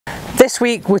this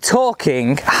week we're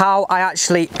talking how I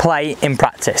actually play in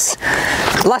practice.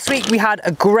 Last week we had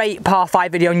a great par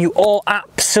 5 video and you all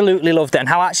absolutely loved it, and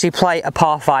how I actually play a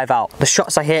par 5 out. The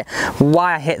shots I hit,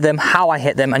 why I hit them, how I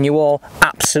hit them, and you all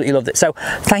absolutely loved it. So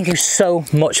thank you so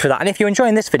much for that. And if you're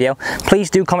enjoying this video, please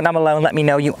do comment down below and let me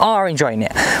know you are enjoying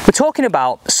it. We're talking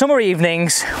about summer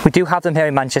evenings. We do have them here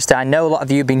in Manchester. I know a lot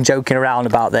of you have been joking around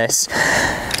about this.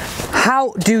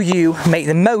 How do you make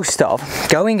the most of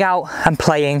going out and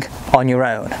playing on your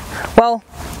own? Well,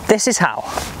 this is how.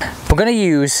 We're going to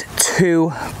use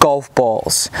 2 golf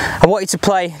balls. I want you to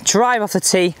play drive off the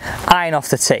tee, iron off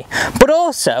the tee. But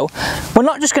also, we're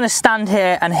not just going to stand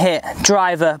here and hit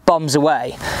driver bombs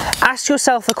away. Ask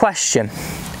yourself a question.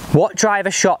 What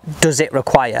driver shot does it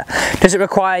require? Does it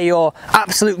require your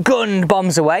absolute gun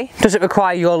bombs away? Does it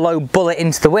require your low bullet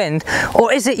into the wind?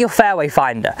 Or is it your fairway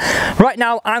finder? Right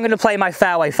now, I'm going to play my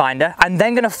fairway finder and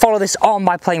then going to follow this on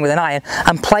by playing with an iron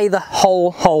and play the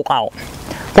whole hole out.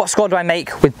 What score do I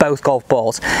make with both golf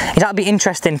balls? That'd be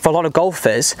interesting for a lot of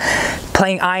golfers.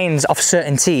 Playing irons off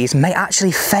certain tees may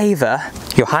actually favour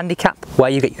your handicap, where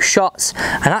you get your shots,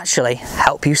 and actually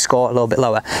help you score a little bit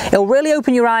lower. It'll really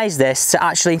open your eyes, this, to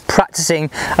actually practicing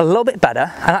a little bit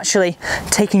better and actually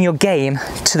taking your game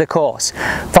to the course.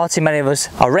 Far too many of us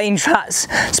are range rats,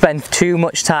 spend too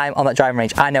much time on that driving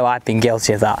range. I know I've been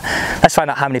guilty of that. Let's find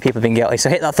out how many people have been guilty. So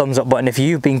hit that thumbs up button if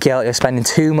you've been guilty of spending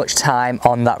too much time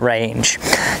on that range.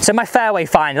 So my fairway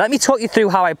finder, let me talk you through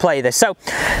how I play this. So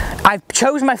I've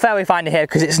chosen my fairway finder here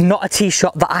because it's not a tee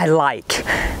shot that I like.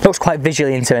 It looks quite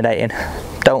visually intimidating.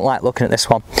 Don't like looking at this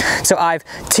one. So I've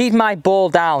teed my ball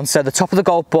down so the top of the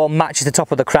golf ball matches the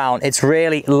top of the crown. It's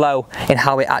really low in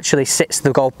how it actually sits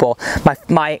the golf ball.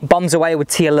 My bombs away would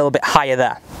tee a little bit higher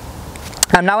there.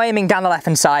 I'm now aiming down the left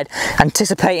hand side,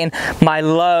 anticipating my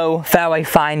low fairway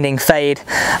finding fade.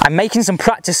 I'm making some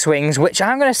practice swings, which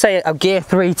I'm going to say are gear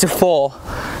 3 to 4,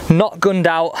 not gunned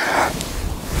out,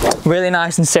 really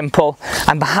nice and simple.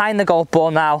 I'm behind the golf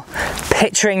ball now,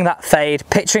 picturing that fade,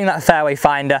 picturing that fairway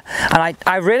finder, and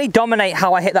I really dominate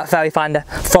how I hit that fairway finder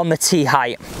from the tee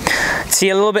height. Tee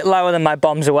a little bit lower than my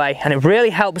bombs away, and it really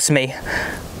helps me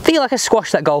feel like I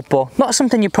squashed that golf ball. Not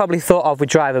something you probably thought of with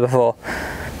driver before.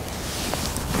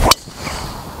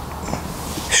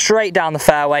 Straight down the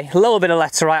fairway, a little bit of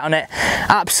left to right on it,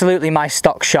 absolutely my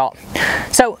stock shot.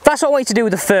 So that's what I want you to do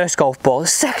with the first golf ball. The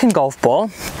second golf ball,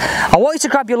 I want you to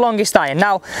grab your longest iron.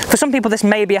 Now, for some people this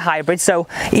may be a hybrid, so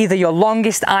either your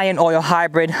longest iron or your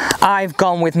hybrid. I've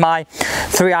gone with my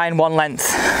 3-iron 1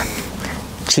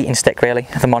 length. Cheating stick, really,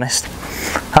 if I'm honest.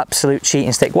 Absolute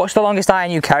cheating stick. What's the longest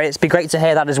iron you carry? It'd be great to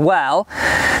hear that as well.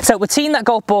 So we're teeing that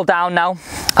golf ball down now.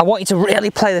 I want you to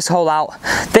really play this hole out.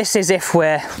 This is if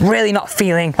we're really not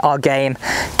feeling our game.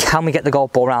 Can we get the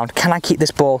golf ball round? Can I keep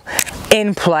this ball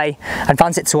in play,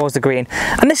 advance it towards the green?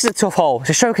 And this is a tough hole. It's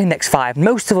a stroke index 5.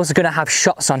 Most of us are going to have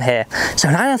shots on here. So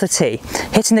an iron off the tee,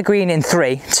 hitting the green in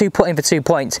 3, 2 putting for 2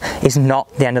 points is not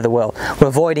the end of the world. We're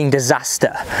avoiding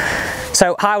disaster.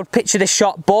 So I would picture this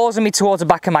shot, balls on me towards the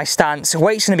back of my stance,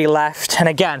 weight's going to be left, and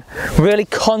again, really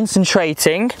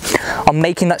concentrating on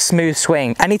making that smooth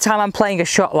swing. Anytime I'm playing a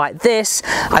shot like this,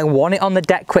 I want it on the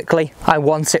deck quickly. I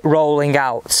want it rolling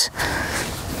out.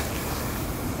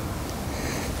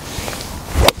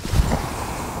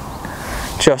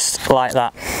 Just like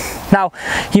that. Now,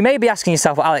 you may be asking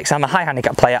yourself, well, Alex, I'm a high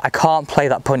handicap player. I can't play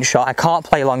that punch shot. I can't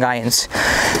play long irons.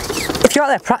 If you're out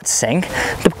there practicing,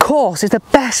 the course is the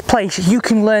best place you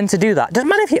can learn to do that. Doesn't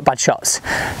matter if you hit bad shots.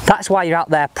 That's why you're out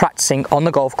there practicing on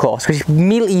the golf course, because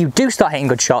immediately you do start hitting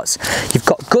good shots, you've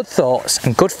got good thoughts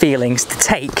and good feelings to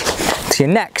take to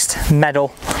your next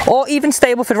medal or even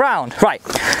Stableford round. Right,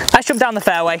 let's jump down the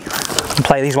fairway and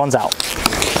play these ones out.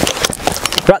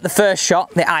 We're at the first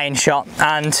shot, the iron shot,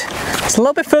 and it's a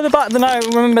little bit further back than I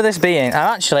remember this being. And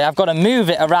actually, I've got to move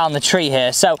it around the tree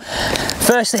here. So,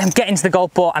 firstly, I'm getting to the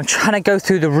golf ball. I'm trying to go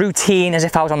through the routine as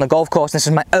if I was on the golf course. This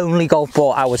is my only golf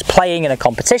ball I was playing in a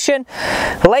competition.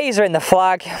 Laser in the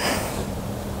flag.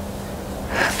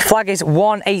 Flag is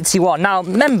 181. Now,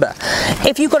 remember,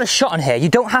 if you've got a shot on here, you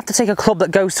don't have to take a club that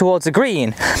goes towards the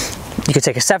green. You could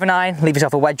take a 7-iron, leave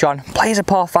yourself a wedge on, play as a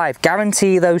par 5,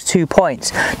 guarantee those 2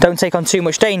 points. Don't take on too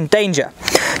much danger.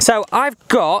 So I've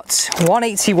got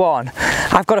 181.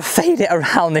 I've got to fade it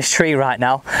around this tree right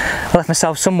now. I left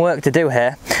myself some work to do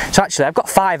here. So actually I've got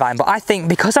 5-iron, but I think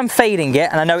because I'm fading it,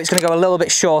 and I know it's going to go a little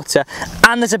bit shorter,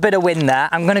 and there's a bit of wind there,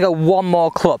 I'm going to go one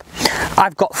more club.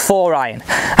 I've got 4 iron.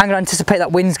 I'm going to anticipate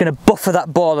that wind's going to buffer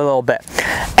that ball a little bit.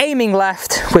 Aiming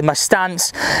left with my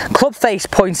stance, club face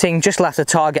pointing just left the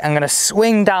target. I'm going to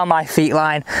swing down my feet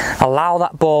line, allow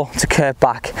that ball to curve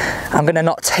back. I'm going to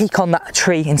not take on that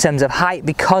tree in terms of height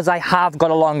because I have got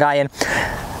a long iron.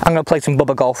 I'm going to play some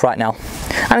Bubba golf right now.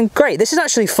 And great, this is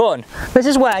actually fun. This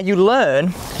is where you learn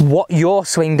what your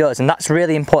swing does, and that's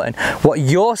really important. What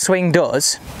your swing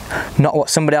does, not what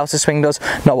somebody else's swing does,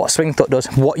 not what Swing Thought does,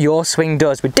 what your swing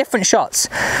does with different shots.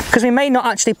 Because we may not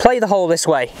actually play the hole this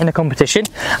way in a competition,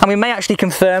 and we may actually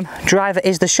confirm driver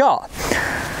is the shot.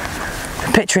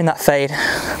 Picturing that fade,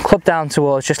 club down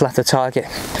towards just left the target,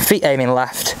 feet aiming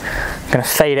left. I'm going to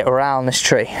fade it around this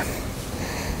tree.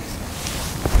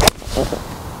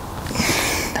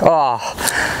 Oh,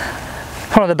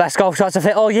 one of the best golf shots I've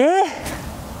hit all year.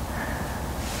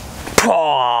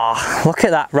 Oh, look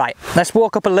at that. Right, let's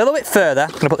walk up a little bit further. I'm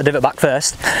going to put the divot back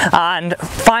first and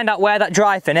find out where that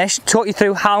drive finished, talk you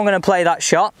through how I'm going to play that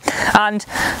shot and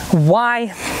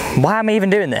why am I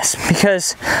even doing this?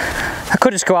 Because I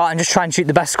could just go out and just try and shoot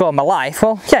the best score of my life.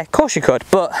 Well, yeah, of course you could,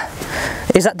 but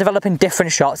is that developing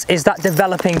different shots? Is that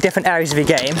developing different areas of your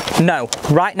game? No,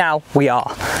 right now we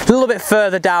are. A little bit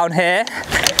further down here,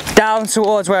 down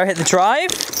towards where I hit the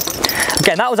drive.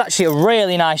 Again, that was actually a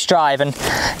really nice drive, and do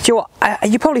you know what?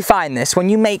 You probably find this when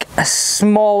you make a a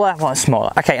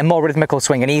more rhythmical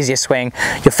swing, an easier swing,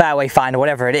 your fairway finder,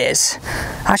 whatever it is,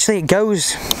 actually it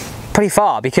goes pretty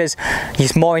far because you're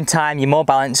more in time, you're more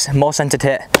balanced, more centered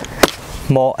hit,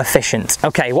 more efficient.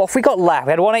 Okay, what have we got left?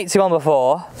 We had 180 on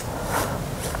before.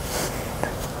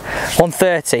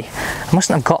 130. I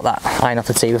mustn't have got that iron off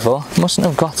the tee before. Mustn't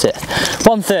have got it.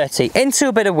 130 into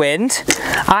a bit of wind.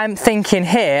 I'm thinking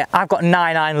here I've got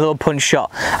 9 iron, little punch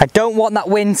shot. I don't want that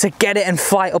wind to get it and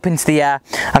fly up into the air.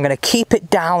 I'm going to keep it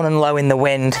down and low in the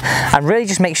wind and really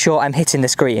just make sure I'm hitting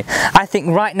this green. I think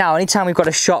right now, anytime we've got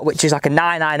a shot which is like a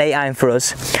 9 iron, 8 iron for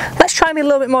us, let's try and be a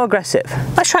little bit more aggressive.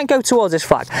 Let's try and go towards this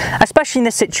flag, especially in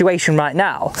this situation right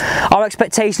now. Our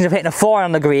expectations of hitting a 4 iron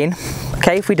on the green,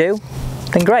 okay, if we do,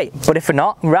 then great, but if we're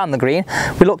not, around the green,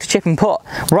 we look to chip and putt.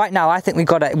 Right now, I think we've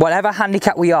got to, whatever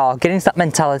handicap we are, get into that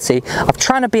mentality of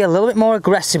trying to be a little bit more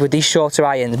aggressive with these shorter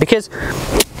irons, because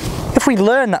if we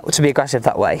learn that to be aggressive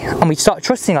that way, and we start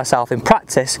trusting ourselves in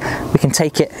practice, we can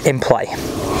take it in play.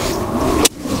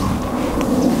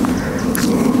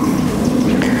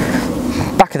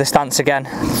 Back of the stance again.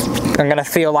 I'm going to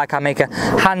feel like I make a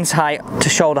hands height to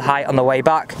shoulder height on the way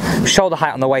back, shoulder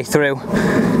height on the way through,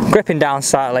 gripping down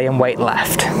slightly and weight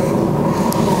left.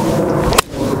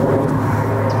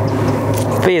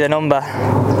 Be the number.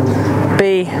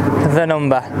 Be the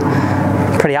number.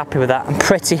 Pretty happy with that. I'm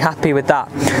pretty happy with that.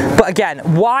 But again,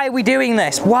 why are we doing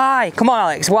this? Why? Come on,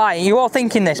 Alex, why? You're all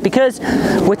thinking this because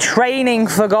we're training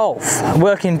for golf,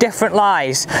 working different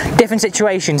lies, different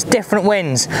situations, different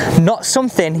winds, not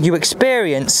something you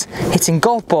experience hitting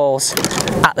golf balls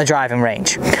at the driving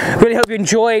range. Really hope you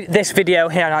enjoyed this video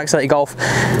here on Alex Lately Golf.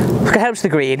 Let's go head to the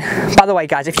green. By the way,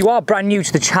 guys, if you are brand new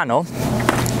to the channel,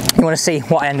 you want to see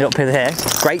what I ended up with here,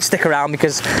 great, stick around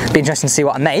because it'll be interesting to see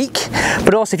what I make.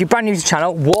 But also, if you're brand new to the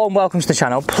channel, warm welcome to the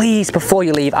channel. Please, before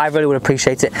you leave, I really would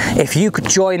appreciate it if you could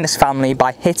join this family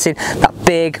by hitting that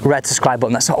big red subscribe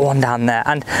button, that's not one down there.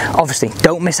 And obviously,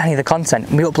 don't miss any of the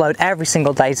content. We upload every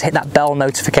single day, so hit that bell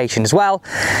notification as well.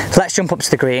 Let's jump up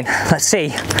to the green. Let's see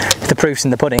if the proof's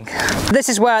in the pudding. This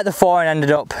is where the 4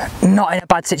 ended up, not in a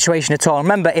bad situation at all.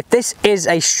 Remember, if this is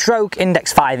a stroke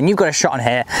index 5 and you've got a shot on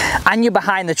here and you're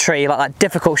behind the tree, like that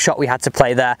difficult shot we had to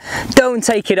play there, don't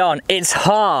take it on, it's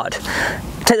hard.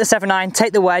 Take the 7-iron,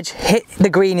 take the wedge, hit the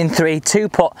green in 3, 2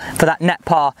 putt for that net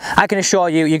par. I can assure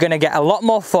you, you're going to get a lot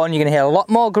more fun, you're going to hit a lot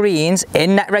more greens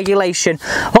in net regulation,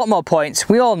 a lot more points.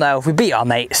 We all know if we beat our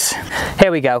mates.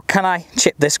 Here we go, can I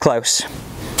chip this close?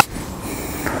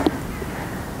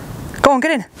 Go on,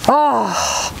 get in.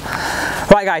 Oh.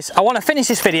 Right guys, I want to finish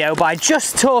this video by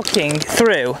just talking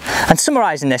through and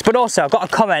summarising this, but also I've got a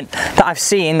comment that I've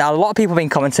seen that a lot of people have been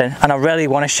commenting and I really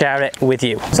want to share it with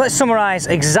you. So let's summarise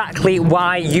exactly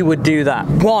why you would do that.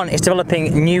 1 is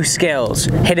developing new skills,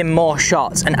 hitting more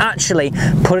shots and actually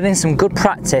putting in some good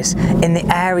practice in the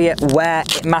area where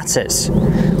it matters.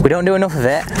 We don't do enough of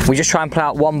it, we just try and play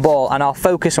out one ball, and our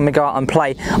focus when we go out and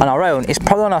play on our own is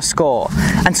probably on our score.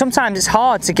 And sometimes it's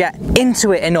hard to get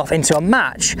into it enough, into a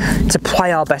match, to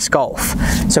play our best golf.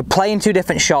 So playing 2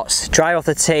 different shots, drive off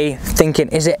the tee, thinking,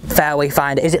 is it fairway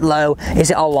finder, is it low, is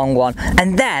it a long one,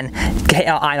 and then hit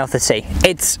our iron off the tee.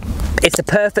 It's the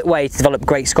perfect way to develop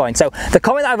great scoring. So the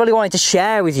comment that I really wanted to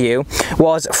share with you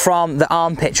was from the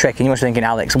armpit trick, and you must be thinking,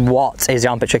 Alex, what is the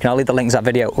armpit trick? And I'll leave the link to that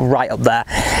video right up there.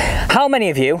 How many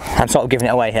of you you, I'm sort of giving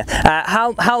it away here,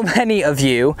 how many of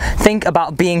you think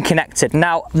about being connected?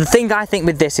 Now, the thing I think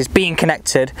with this is being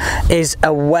connected is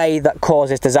a way that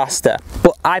causes disaster.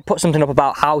 But I put something up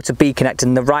about how to be connected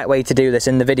and the right way to do this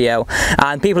in the video,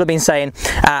 and people have been saying,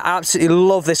 I absolutely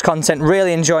love this content,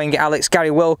 really enjoying it. Alex,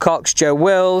 Gary Wilcox, Joe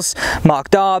Wills, Mark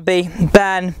Darby,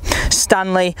 Ben,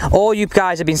 Stanley, all you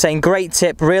guys have been saying, great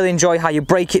tip, really enjoy how you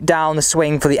break it down the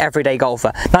swing for the everyday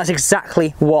golfer. That's exactly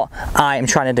what I am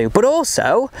trying to do. But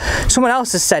also, someone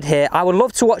else has said here, I would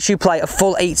love to watch you play a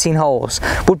full 18 holes,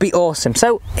 would be awesome.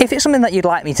 So if it's something that you'd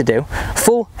like me to do,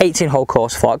 full 18 hole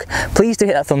course vlog, please do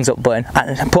hit that thumbs up button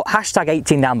and put hashtag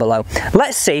 18 down below.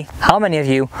 Let's see how many of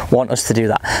you want us to do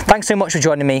that. Thanks so much for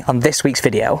joining me on this week's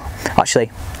video,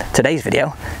 actually today's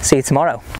video. See you tomorrow.